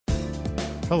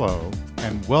Hello,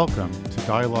 and welcome to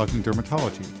Dialogues in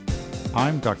Dermatology.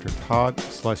 I'm Dr. Todd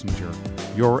Schlesinger,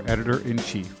 your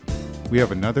editor-in-chief. We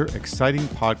have another exciting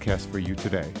podcast for you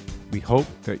today. We hope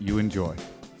that you enjoy.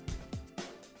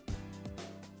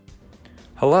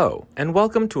 Hello, and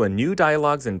welcome to a new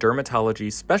Dialogues in Dermatology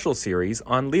special series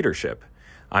on leadership.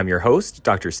 I'm your host,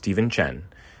 Dr. Stephen Chen.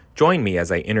 Join me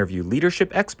as I interview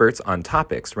leadership experts on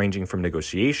topics ranging from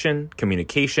negotiation,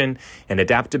 communication, and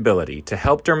adaptability to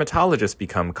help dermatologists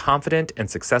become confident and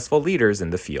successful leaders in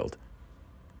the field.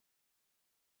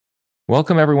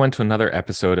 Welcome, everyone, to another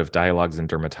episode of Dialogues in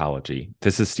Dermatology.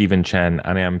 This is Stephen Chen,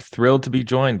 and I am thrilled to be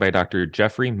joined by Dr.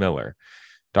 Jeffrey Miller.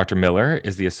 Dr. Miller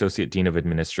is the Associate Dean of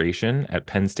Administration at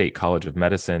Penn State College of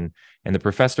Medicine and the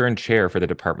Professor and Chair for the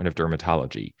Department of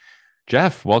Dermatology.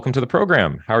 Jeff, welcome to the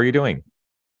program. How are you doing?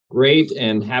 Great,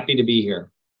 and happy to be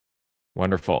here.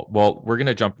 Wonderful. Well, we're going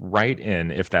to jump right in,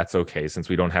 if that's okay, since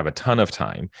we don't have a ton of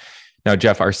time. Now,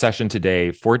 Jeff, our session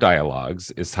today for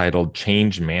Dialogues is titled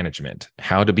Change Management,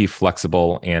 How to Be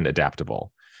Flexible and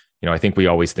Adaptable. I think we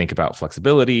always think about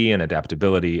flexibility and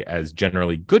adaptability as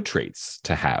generally good traits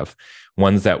to have,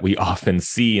 ones that we often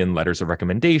see in letters of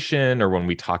recommendation or when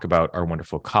we talk about our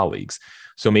wonderful colleagues.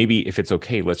 So maybe if it's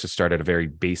okay, let's just start at a very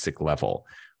basic level.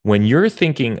 When you're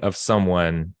thinking of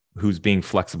someone who's being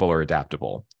flexible or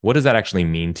adaptable, what does that actually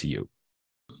mean to you?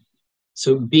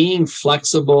 So being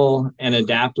flexible and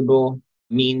adaptable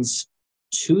means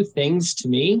two things to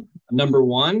me. Number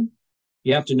one,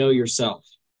 you have to know yourself.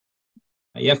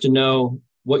 You have to know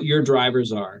what your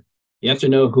drivers are. You have to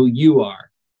know who you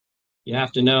are. You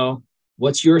have to know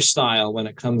what's your style when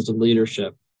it comes to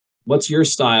leadership. What's your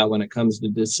style when it comes to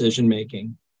decision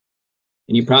making?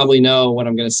 And you probably know what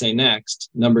I'm going to say next.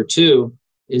 Number two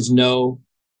is know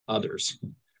others.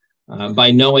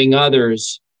 By knowing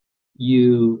others,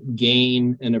 you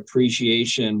gain an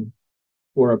appreciation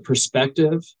for a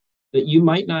perspective that you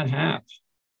might not have,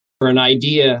 for an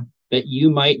idea that you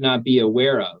might not be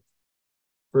aware of,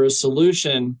 for a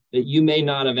solution that you may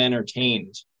not have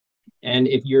entertained. And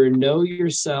if you know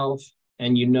yourself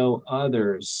and you know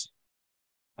others,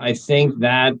 I think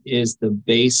that is the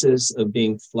basis of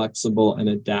being flexible and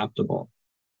adaptable.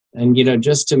 And,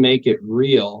 just to make it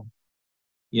real,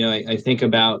 I think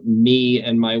about me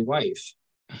and my wife.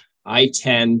 I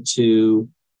tend to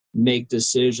make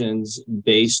decisions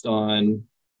based on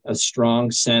a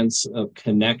strong sense of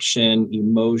connection,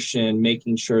 emotion,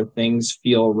 making sure things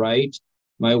feel right.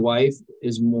 My wife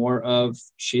is more of,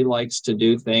 she likes to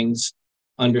do things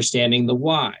understanding the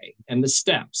why and the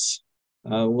steps.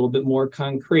 A little bit more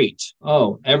concrete.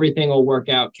 Oh, everything will work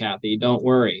out, Kathy. Don't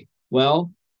worry.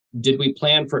 Well, did we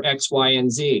plan for X, Y,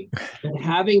 and Z? And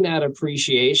having that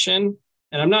appreciation,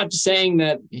 and I'm not saying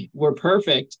that we're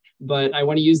perfect, but I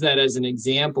want to use that as an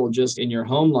example just in your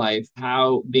home life,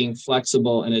 how being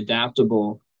flexible and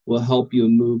adaptable will help you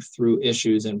move through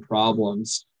issues and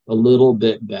problems a little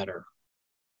bit better.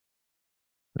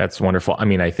 That's wonderful.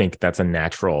 I think that's a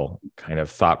natural kind of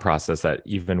thought process that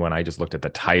even when I just looked at the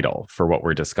title for what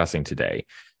we're discussing today,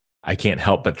 I can't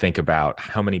help but think about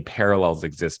how many parallels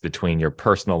exist between your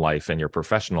personal life and your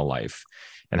professional life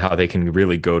and how they can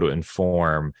really go to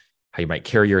inform how you might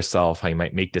carry yourself, how you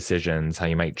might make decisions, how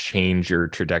you might change your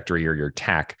trajectory or your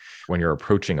tack when you're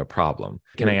approaching a problem.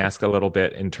 Can I ask a little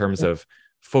bit in terms of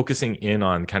focusing in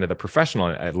on kind of the professional?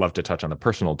 I'd love to touch on the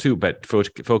personal too, but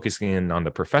focusing in on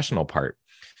the professional part.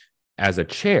 As a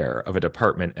chair of a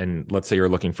department, and let's say you're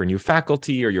looking for new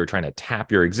faculty or you're trying to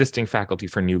tap your existing faculty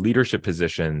for new leadership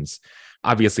positions,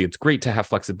 obviously it's great to have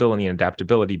flexibility and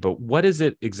adaptability, but what is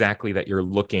it exactly that you're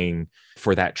looking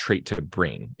for that trait to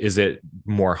bring? Is it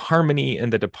more harmony in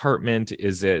the department?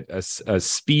 Is it a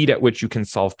speed at which you can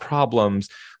solve problems?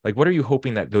 Like, what are you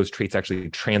hoping that those traits actually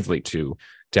translate to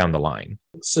down the line?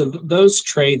 So those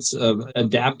traits of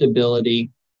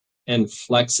adaptability and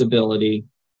flexibility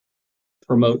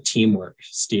promote teamwork,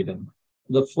 Stephen.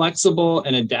 The flexible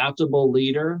and adaptable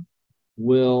leader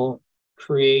will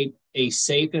create a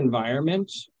safe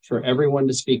environment for everyone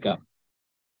to speak up.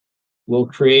 Will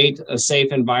create a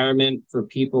safe environment for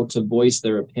people to voice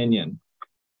their opinion.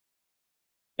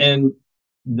 And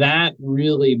that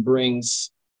really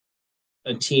brings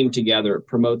a team together,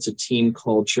 promotes a team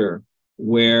culture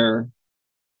where,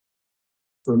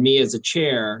 for me as a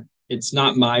chair, it's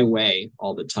not my way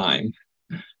all the time.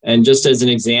 And just as an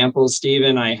example,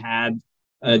 Stephen, I had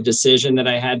a decision that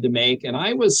I had to make, and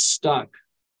I was stuck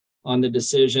on the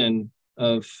decision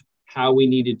of how we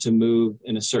needed to move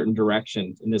in a certain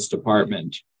direction in this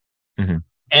department. Mm-hmm.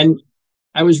 And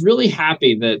I was really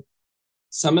happy that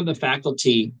some of the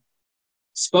faculty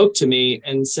spoke to me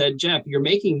and said, Jeff, you're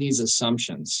making these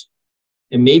assumptions.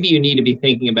 And maybe you need to be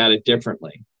thinking about it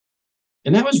differently.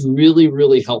 And that was really,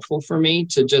 really helpful for me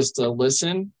to just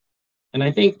listen. And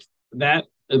I think that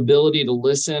ability to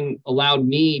listen allowed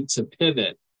me to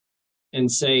pivot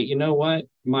and say, you know what,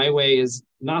 my way is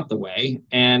not the way.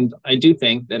 And I do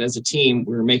think that as a team,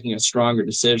 we're making a stronger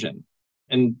decision.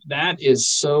 And that is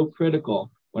so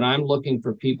critical when I'm looking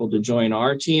for people to join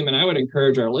our team. And I would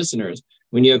encourage our listeners,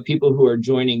 when you have people who are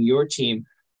joining your team,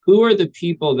 who are the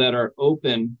people that are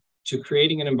open to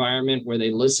creating an environment where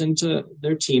they listen to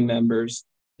their team members?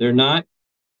 They're not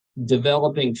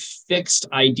developing fixed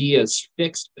ideas,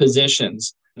 fixed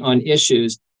positions on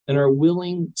issues, and are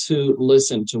willing to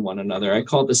listen to one another. I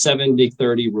call it the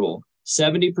 70-30 rule.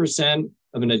 70%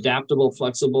 of an adaptable,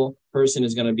 flexible person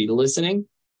is going to be listening,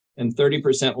 and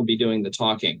 30% will be doing the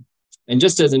talking. And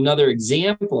just as another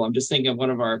example, I'm just thinking of one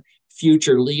of our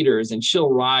future leaders, and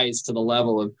she'll rise to the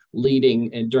level of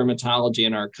leading in dermatology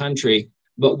in our country.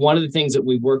 But one of the things that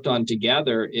we've worked on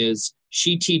together is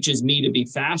she teaches me to be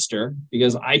faster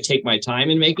because I take my time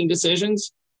in making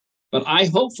decisions. But I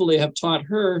hopefully have taught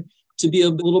her to be a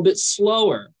little bit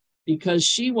slower because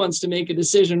she wants to make a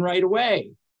decision right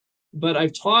away. But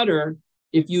I've taught her,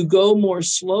 if you go more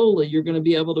slowly, you're going to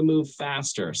be able to move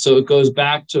faster. So it goes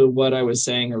back to what I was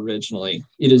saying originally.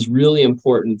 It is really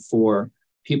important for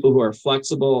people who are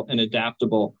flexible and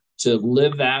adaptable to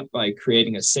live that by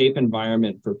creating a safe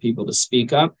environment for people to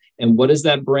speak up. And what does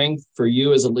that bring for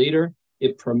you as a leader?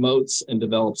 It promotes and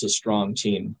develops a strong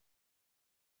team.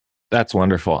 That's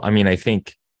wonderful. I mean, I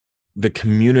think the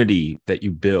community that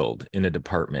you build in a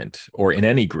department or in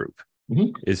any group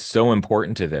is so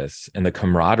important to this. And the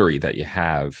camaraderie that you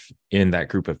have in that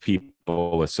group of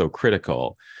people is so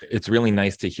critical. It's really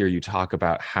nice to hear you talk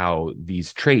about how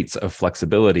these traits of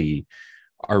flexibility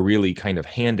are really kind of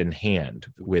hand in hand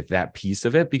with that piece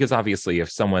of it. Because obviously,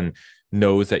 if someone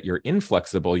knows that you're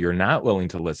inflexible, you're not willing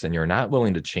to listen, you're not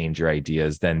willing to change your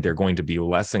ideas, then they're going to be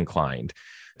less inclined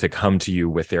to come to you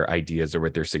with their ideas or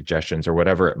with their suggestions or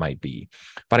whatever it might be.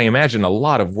 But I imagine a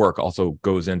lot of work also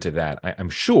goes into that.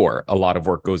 I'm sure a lot of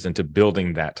work goes into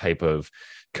building that type of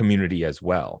community as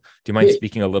well. Do you mind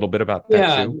speaking a little bit about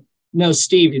that too? No,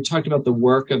 Steve, you talked about the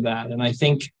work of that. And I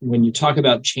think when you talk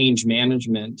about change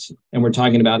management and we're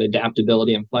talking about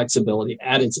adaptability and flexibility,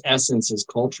 at its essence is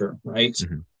culture, right?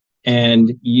 Mm-hmm.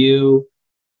 And you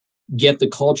get the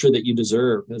culture that you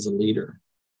deserve as a leader.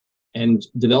 And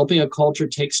developing a culture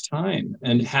takes time,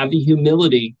 and have the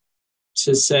humility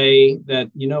to say that,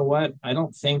 you know what, I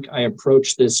don't think I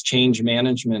approached this change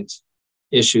management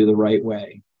issue the right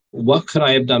way. What could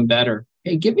I have done better?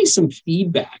 Hey, give me some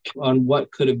feedback on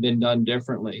what could have been done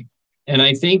differently. And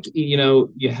I think,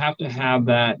 you have to have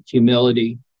that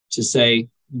humility to say,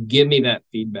 give me that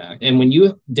feedback. And when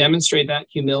you demonstrate that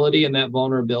humility and that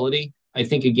vulnerability, I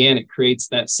think, again, it creates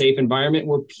that safe environment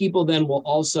where people then will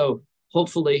also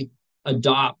hopefully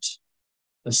adopt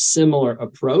a similar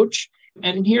approach.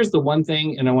 And here's the one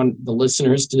thing, and I want the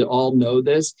listeners to all know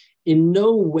this: in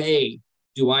no way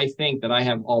do I think that I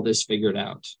have all this figured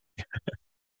out.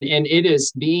 And it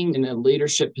is, being in a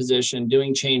leadership position,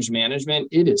 doing change management,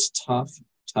 it is tough,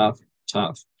 tough,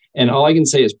 tough. And all I can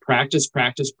say is practice,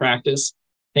 practice, practice.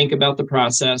 Think about the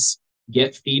process,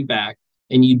 get feedback,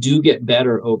 and you do get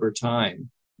better over time.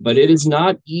 But it is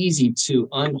not easy to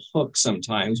unhook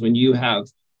sometimes when you have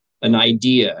an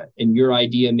idea and your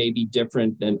idea may be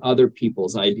different than other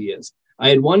people's ideas. I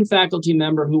had one faculty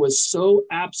member who was so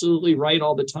absolutely right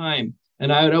all the time.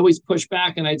 And I would always push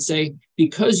back and I'd say,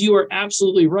 because you are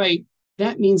absolutely right,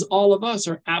 that means all of us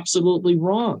are absolutely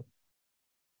wrong.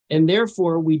 And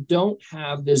therefore, we don't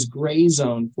have this gray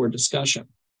zone for discussion.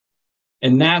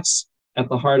 And that's at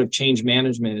the heart of change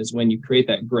management, is when you create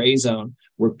that gray zone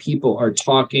where people are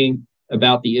talking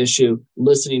about the issue,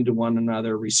 listening to one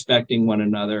another, respecting one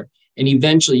another, and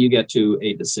eventually you get to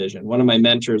a decision. One of my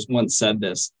mentors once said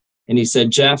this, and he said,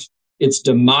 Jeff, it's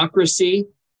democracy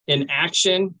in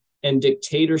action and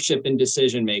dictatorship in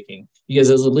decision-making. Because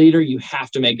as a leader, you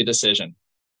have to make a decision.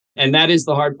 And that is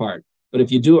the hard part. But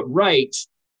if you do it right,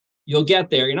 you'll get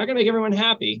there. You're not going to make everyone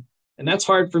happy. And that's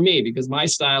hard for me because my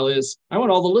style is, I want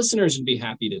all the listeners to be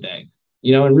happy today,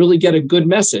 and really get a good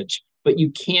message. But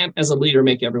you can't, as a leader,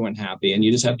 make everyone happy. And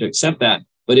you just have to accept that.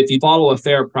 But if you follow a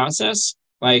fair process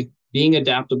by being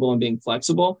adaptable and being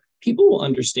flexible, people will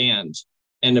understand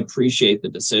and appreciate the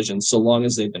decision so long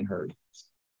as they've been heard.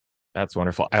 That's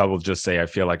wonderful. I will just say, I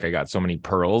feel like I got so many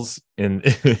pearls in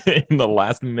in the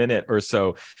last minute or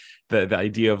so. The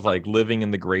idea of like living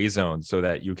in the gray zone so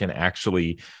that you can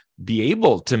actually be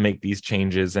able to make these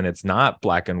changes, and it's not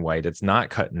black and white, it's not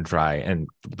cut and dry. And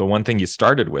the one thing you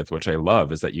started with, which I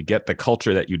love, is that you get the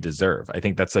culture that you deserve. I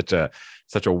think that's such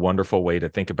a wonderful way to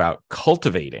think about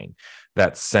cultivating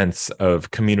that sense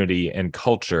of community and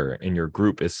culture in your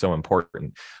group is so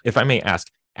important. If I may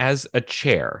ask, as a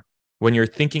chair, when you're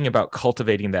thinking about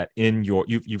cultivating that in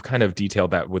you've kind of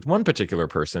detailed that with one particular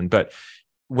person, but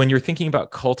when you're thinking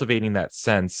about cultivating that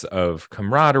sense of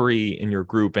camaraderie in your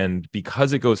group, and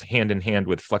because it goes hand in hand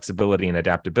with flexibility and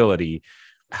adaptability,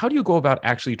 how do you go about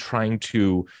actually trying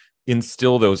to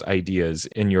instill those ideas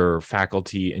in your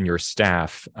faculty, in your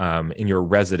staff, in your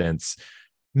residents,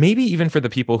 maybe even for the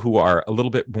people who are a little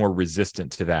bit more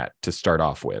resistant to that to start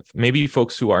off with, maybe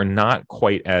folks who are not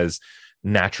quite as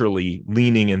naturally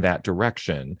leaning in that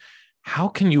direction? How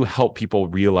can you help people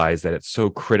realize that it's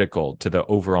so critical to the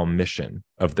overall mission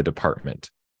of the department?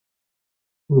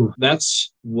 Ooh,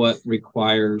 that's what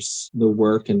requires the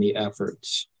work and the effort.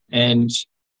 And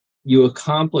you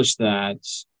accomplish that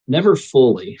never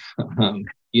fully,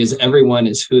 because everyone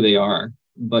is who they are,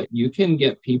 but you can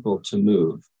get people to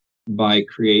move by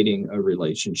creating a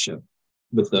relationship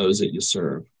with those that you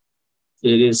serve.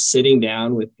 It is sitting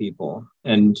down with people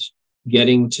and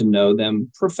getting to know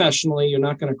them professionally. You're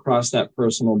not going to cross that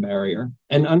personal barrier,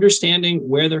 and understanding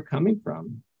where they're coming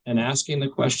from and asking the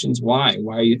questions, why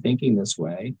are you thinking this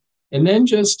way? And then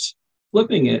just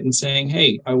flipping it and saying,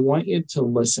 hey, I want you to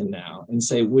listen now and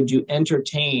say, would you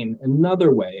entertain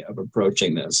another way of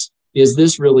approaching this? Because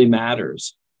this really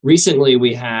matters. Recently,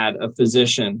 we had a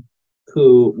physician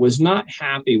who was not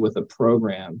happy with a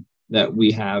program that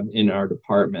we have in our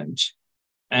department.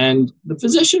 And the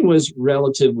physician was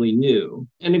relatively new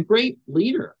and a great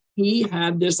leader. He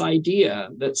had this idea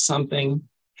that something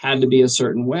had to be a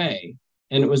certain way.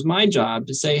 And it was my job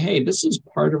to say, hey, this is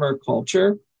part of our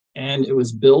culture and it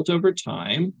was built over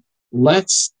time.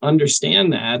 Let's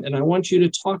understand that. And I want you to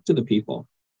talk to the people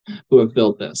who have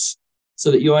built this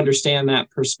so that you understand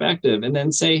that perspective, and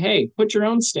then say, hey, put your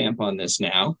own stamp on this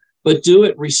now, but do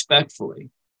it respectfully.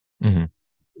 Mm-hmm.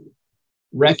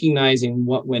 Recognizing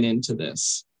what went into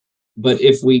this. But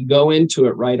if we go into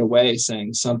it right away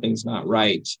saying something's not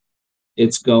right,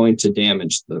 it's going to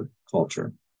damage the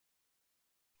culture.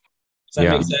 Does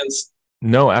that make sense?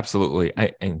 No, absolutely.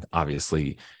 And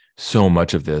obviously, so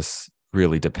much of this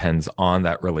really depends on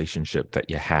that relationship that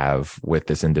you have with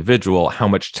this individual, how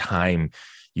much time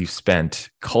you spent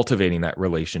cultivating that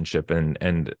relationship,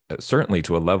 and certainly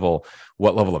to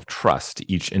what level of trust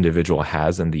each individual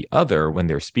has in the other when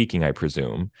they're speaking, I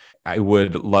presume. I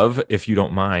would love, if you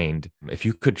don't mind, if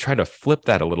you could try to flip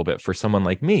that a little bit for someone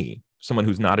like me, someone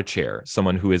who's not a chair,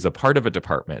 someone who is a part of a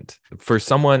department, for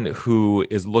someone who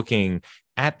is looking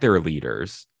at their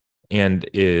leaders and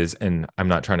I'm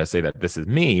not trying to say that this is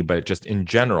me, but just in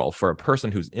general, for a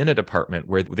person who's in a department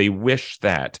where they wish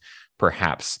that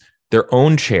perhaps their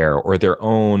own chair or their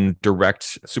own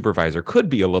direct supervisor could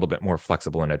be a little bit more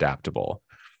flexible and adaptable.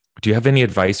 Do you have any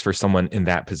advice for someone in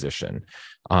that position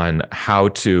on how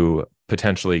to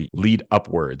potentially lead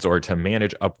upwards or to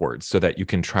manage upwards so that you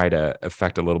can try to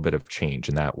affect a little bit of change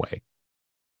in that way?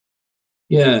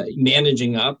 Yeah,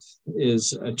 managing up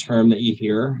is a term that you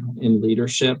hear in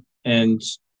leadership, and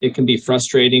it can be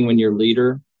frustrating when your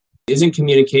leader isn't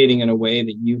communicating in a way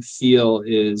that you feel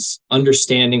is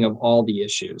understanding of all the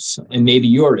issues, and maybe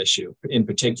your issue in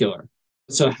particular.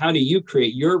 So how do you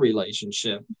create your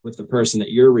relationship with the person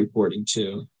that you're reporting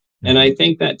to? And I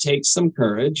think that takes some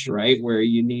courage, right? Where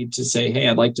you need to say, hey,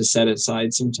 I'd like to set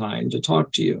aside some time to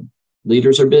talk to you.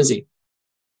 Leaders are busy.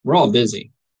 We're all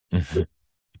busy. Mm-hmm.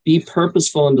 Be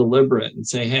purposeful and deliberate and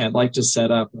say, hey, I'd like to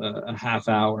set up a half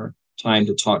hour time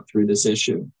to talk through this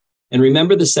issue. And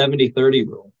remember the 70-30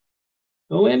 rule.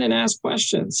 Go in and ask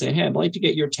questions. Say, hey, I'd like to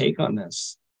get your take on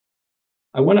this.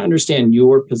 I want to understand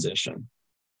your position.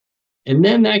 And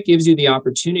then that gives you the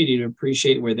opportunity to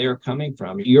appreciate where they're coming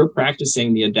from. You're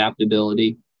practicing the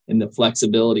adaptability and the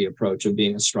flexibility approach of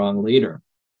being a strong leader,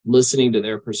 listening to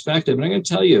their perspective. And I'm going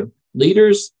to tell you,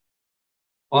 leaders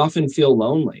often feel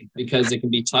lonely because it can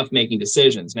be tough making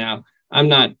decisions. Now, I'm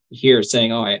not here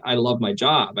saying, oh, I love my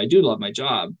job. I do love my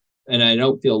job and I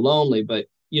don't feel lonely, but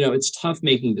it's tough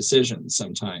making decisions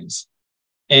sometimes.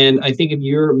 And I think if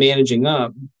you're managing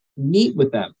up, meet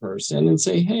with that person and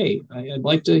say, hey, I'd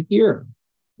like to hear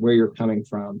where you're coming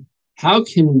from. How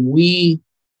can we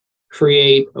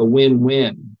create a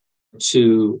win-win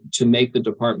to make the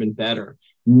department better?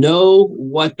 Know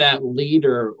what that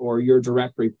leader or your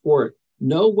direct report,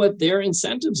 know what their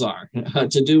incentives are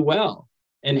to do well.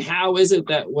 And how is it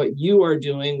that what you are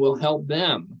doing will help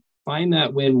them Find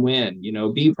that win-win,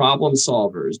 be problem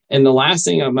solvers. And the last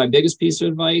thing, my biggest piece of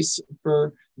advice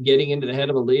for getting into the head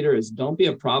of a leader is don't be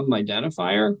a problem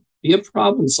identifier, be a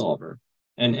problem solver.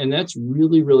 And that's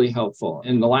really, really helpful.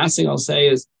 And the last thing I'll say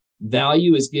is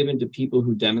value is given to people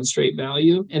who demonstrate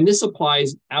value. And this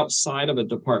applies outside of a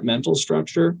departmental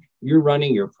structure. You're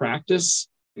running your practice,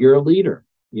 you're a leader.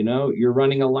 You're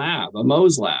running a lab, a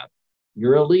Mohs lab.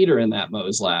 You're a leader in that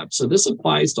Mohs lab. So this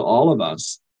applies to all of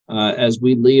us as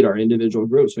we lead our individual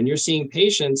groups. When you're seeing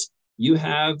patients, you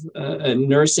have a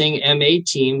nursing MA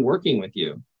team working with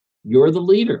you. You're the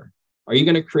leader. Are you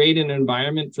going to create an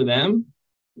environment for them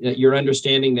that you're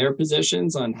understanding their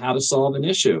positions on how to solve an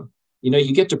issue?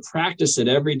 You get to practice it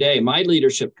every day. My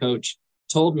leadership coach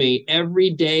told me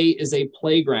every day is a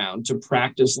playground to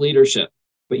practice leadership,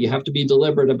 but you have to be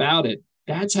deliberate about it.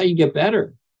 That's how you get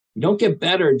better. You don't get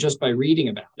better just by reading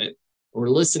about it or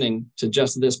listening to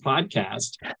just this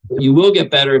podcast. But you will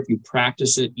get better if you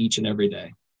practice it each and every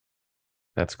day.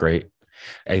 That's great.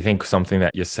 I think something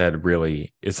that you said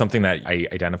really is something that I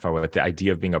identify with, the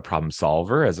idea of being a problem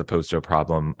solver as opposed to a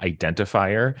problem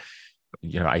identifier.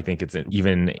 I think it's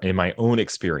even in my own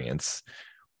experience,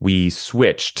 we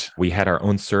had our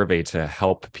own survey to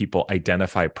help people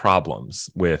identify problems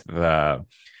with the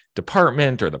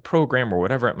department or the program or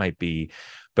whatever it might be.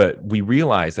 But we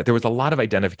realized that there was a lot of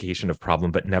identification of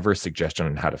problem, but never a suggestion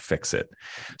on how to fix it.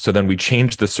 So then we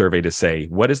changed the survey to say,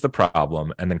 what is the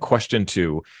problem? And then question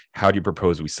 2, how do you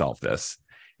propose we solve this?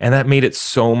 And that made it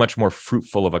so much more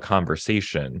fruitful of a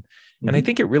conversation. Mm-hmm. And I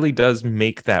think it really does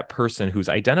make that person who's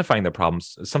identifying the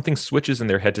problems, something switches in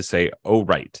their head to say, oh,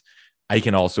 right, I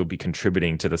can also be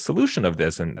contributing to the solution of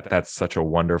this. And that's such a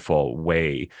wonderful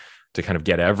way to kind of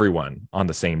get everyone on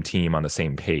the same team, on the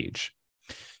same page.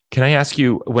 Can I ask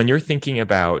you, when you're thinking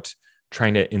about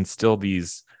trying to instill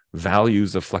these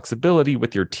values of flexibility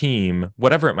with your team,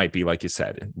 whatever it might be, like you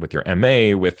said, with your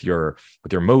MA, with your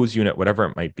Mohs unit, whatever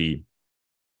it might be,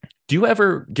 do you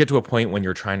ever get to a point when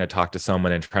you're trying to talk to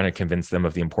someone and trying to convince them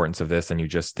of the importance of this, and you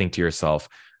just think to yourself,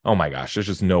 oh my gosh, there's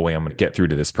just no way I'm going to get through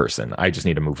to this person. I just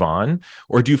need to move on?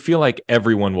 Or do you feel like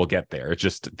everyone will get there? It's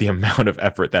just the amount of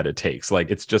effort that it takes.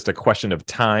 Like it's just a question of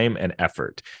time and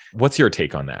effort. What's your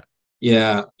take on that?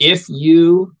 Yeah. If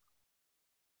you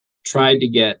tried to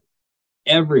get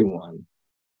everyone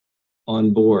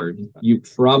on board, you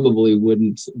probably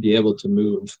wouldn't be able to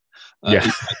move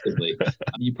effectively.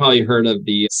 You probably heard of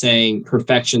the saying,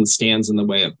 perfection stands in the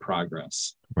way of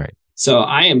progress. Right. So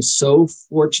I am so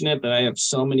fortunate that I have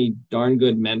so many darn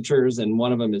good mentors. And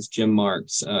one of them is Jim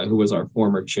Marks, who was our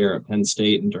former chair at Penn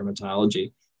State in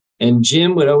dermatology. And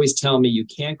Jim would always tell me, you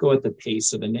can't go at the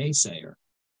pace of a naysayer.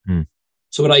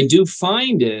 So what I do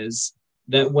find is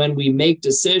that when we make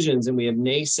decisions and we have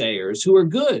naysayers who are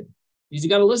good, because you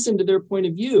got to listen to their point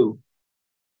of view.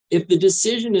 If the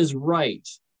decision is right,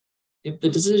 if the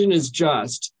decision is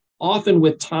just, often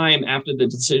with time after the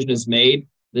decision is made,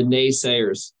 the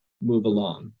naysayers move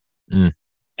along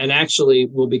and actually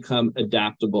will become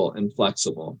adaptable and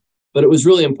flexible. But it was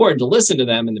really important to listen to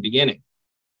them in the beginning,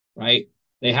 right?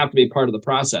 They have to be part of the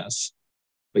process,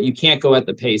 but you can't go at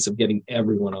the pace of getting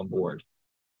everyone on board.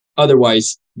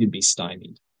 Otherwise, you'd be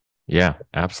stymied. Yeah,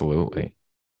 absolutely.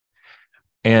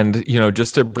 And,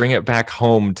 just to bring it back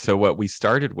home to what we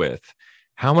started with,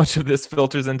 how much of this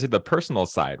filters into the personal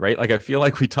side, right? Like, I feel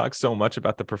like we talk so much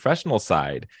about the professional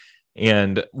side.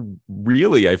 And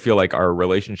really, I feel like our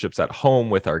relationships at home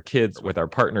with our kids, with our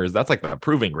partners, that's like the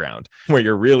proving ground where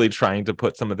you're really trying to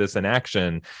put some of this in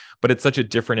action, but it's such a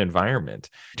different environment.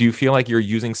 Do you feel like you're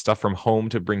using stuff from home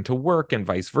to bring to work and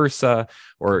vice versa?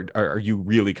 Or are you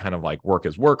really kind of like work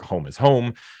is work, home is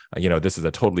home? This is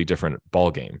a totally different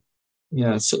ballgame.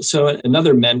 Yeah. So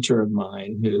another mentor of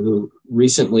mine who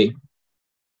recently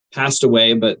passed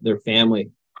away, but their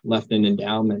family left an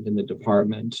endowment in the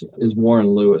department, is Warren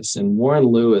Lewis. And Warren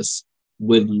Lewis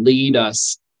would lead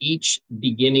us each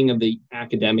beginning of the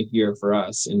academic year for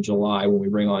us in July when we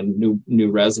bring on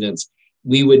new residents.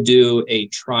 We would do a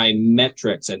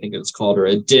trimetrics, I think it's called, or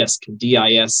a DISC,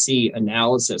 D-I-S-C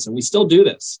analysis. And we still do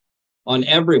this on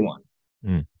everyone.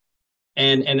 And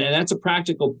that's a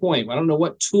practical point. I don't know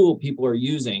what tool people are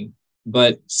using,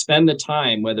 but spend the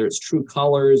time, whether it's True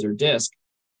Colors or DISC.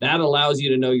 That allows you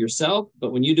to know yourself,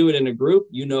 but when you do it in a group,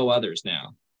 you know others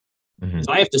now.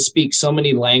 So I have to speak so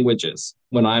many languages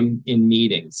when I'm in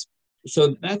meetings.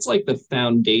 So that's like the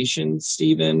foundation,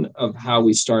 Stephen, of how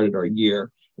we started our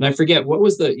year. And I forget,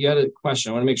 you had a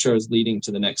question. I want to make sure I was leading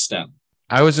to the next step.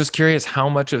 I was just curious how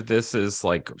much of this is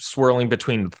like swirling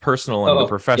between the personal and the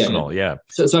professional. Yeah.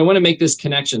 So I want to make this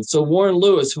connection. So Warren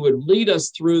Lewis, who would lead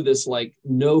us through this, like,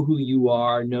 know who you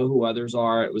are, know who others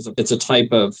are. It's a type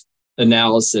of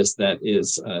analysis that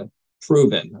is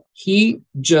proven. He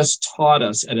just taught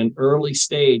us at an early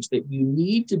stage that you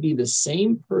need to be the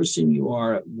same person you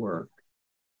are at work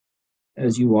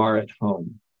as you are at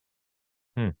home.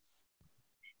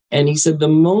 And he said, the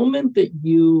moment that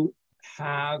you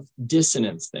have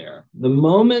dissonance there, the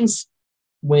moments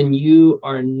when you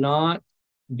are not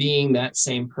being that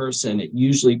same person, it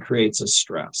usually creates a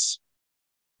stress.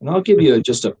 And I'll give you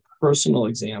just a personal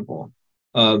example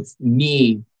of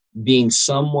me being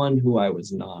someone who I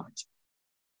was not.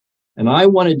 And I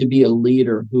wanted to be a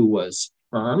leader who was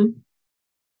firm.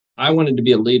 I wanted to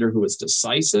be a leader who was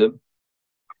decisive.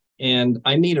 And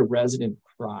I made a resident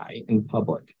cry in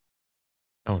public.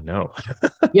 Oh, no.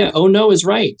 Yeah. Oh, no is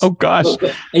right. Oh, gosh.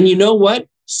 And you know what?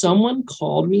 Someone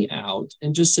called me out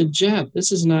and just said, Jeff,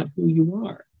 this is not who you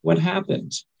are. What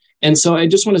happened? And so I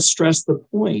just want to stress the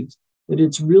point that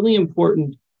it's really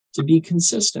important to be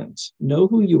consistent, know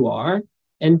who you are,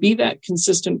 and be that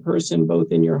consistent person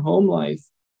both in your home life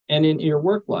and in your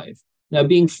work life. Now,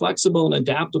 being flexible and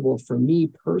adaptable for me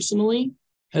personally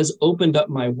has opened up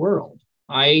my world.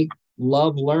 I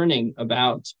love learning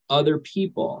about other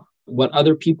people, what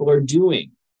other people are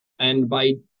doing. And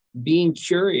by being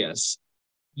curious,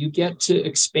 you get to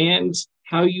expand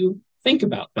how you think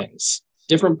about things,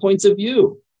 different points of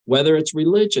view, whether it's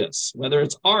religious, whether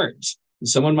it's art.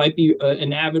 Someone might be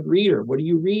an avid reader. What are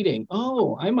you reading?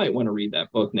 Oh, I might want to read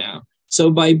that book now.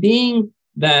 So by being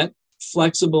that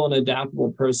flexible and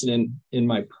adaptable person in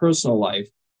my personal life,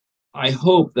 I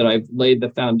hope that I've laid the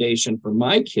foundation for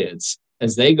my kids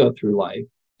as they go through life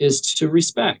is to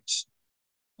respect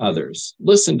others,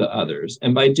 listen to others.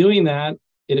 And by doing that,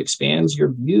 it expands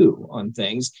your view on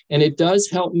things. And it does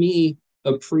help me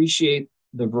appreciate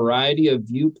the variety of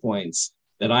viewpoints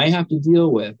that I have to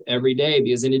deal with every day.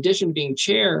 Because in addition to being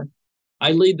chair,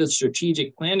 I lead the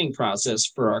strategic planning process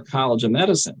for our College of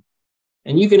Medicine.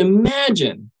 And you can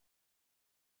imagine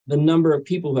the number of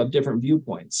people who have different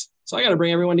viewpoints. So I got to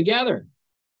bring everyone together.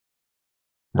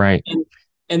 Right.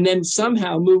 And then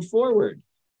somehow move forward.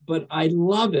 But I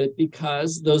love it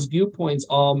because those viewpoints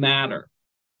all matter.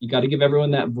 You got to give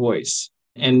everyone that voice.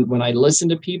 And when I listen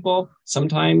to people,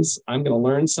 sometimes I'm going to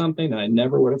learn something that I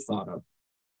never would have thought of.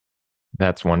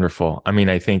 That's wonderful. I mean,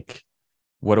 I think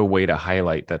what a way to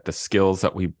highlight that the skills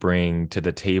that we bring to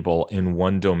the table in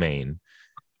one domain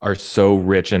are so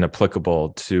rich and applicable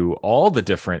to all the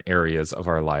different areas of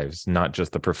our lives, not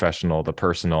just the professional, the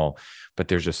personal, but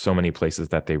there's just so many places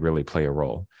that they really play a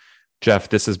role. Jeff,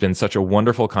 this has been such a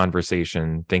wonderful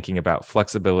conversation thinking about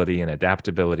flexibility and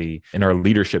adaptability in our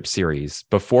leadership series.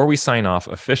 Before we sign off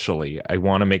officially, I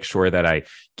want to make sure that I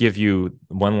give you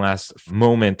one last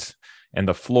moment and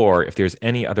the floor if there's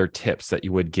any other tips that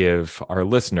you would give our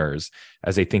listeners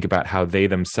as they think about how they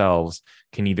themselves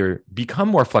can either become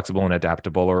more flexible and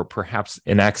adaptable or perhaps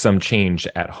enact some change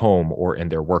at home or in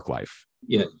their work life.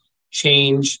 Yeah,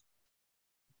 change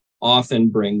often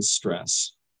brings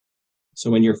stress. So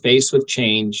when you're faced with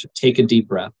change, take a deep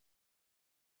breath.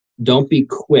 Don't be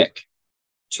quick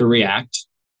to react.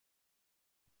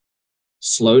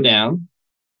 Slow down.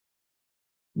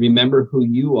 Remember who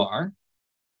you are.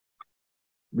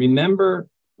 Remember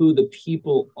who the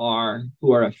people are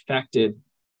who are affected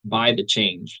by the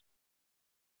change.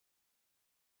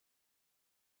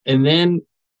 And then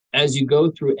as you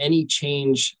go through any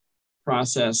change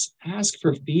process, ask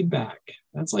for feedback.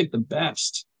 That's like the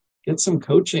best. Get some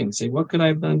coaching. Say, what could I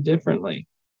have done differently?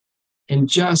 And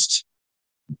just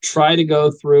try to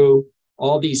go through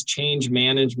all these change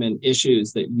management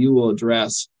issues that you will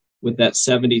address with that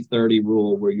 70-30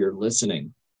 rule where you're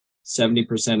listening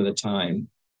 70% of the time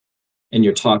and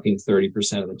you're talking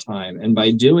 30% of the time. And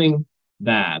by doing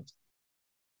that,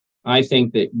 I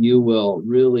think that you will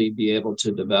really be able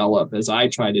to develop, as I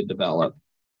try to develop,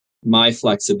 my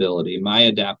flexibility, my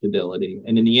adaptability.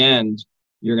 And in the end,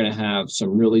 you're going to have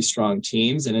some really strong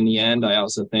teams. And in the end, I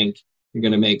also think you're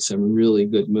going to make some really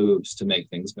good moves to make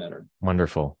things better.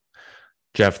 Wonderful.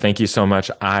 Jeff, thank you so much.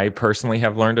 I personally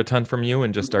have learned a ton from you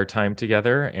in just our time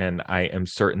together, and I am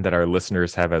certain that our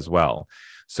listeners have as well.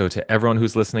 So to everyone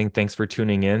who's listening, thanks for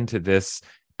tuning in to this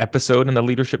episode in the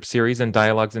leadership series in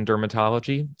Dialogues in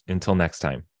Dermatology. Until next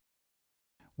time.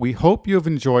 We hope you have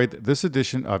enjoyed this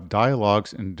edition of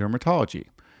Dialogues in Dermatology.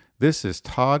 This is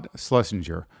Todd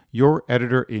Schlesinger, your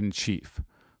editor-in-chief.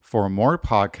 For more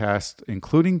podcasts,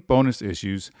 including bonus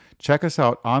issues, check us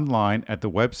out online at the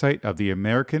website of the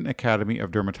American Academy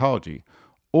of Dermatology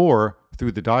or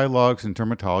through the Dialogues in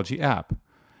Dermatology app.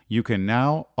 You can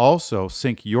now also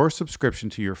sync your subscription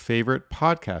to your favorite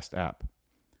podcast app.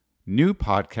 New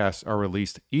podcasts are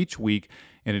released each week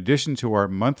in addition to our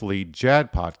monthly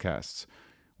JAD podcasts.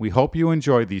 We hope you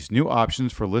enjoy these new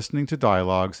options for listening to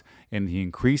dialogues and the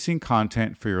increasing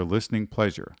content for your listening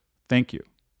pleasure. Thank you.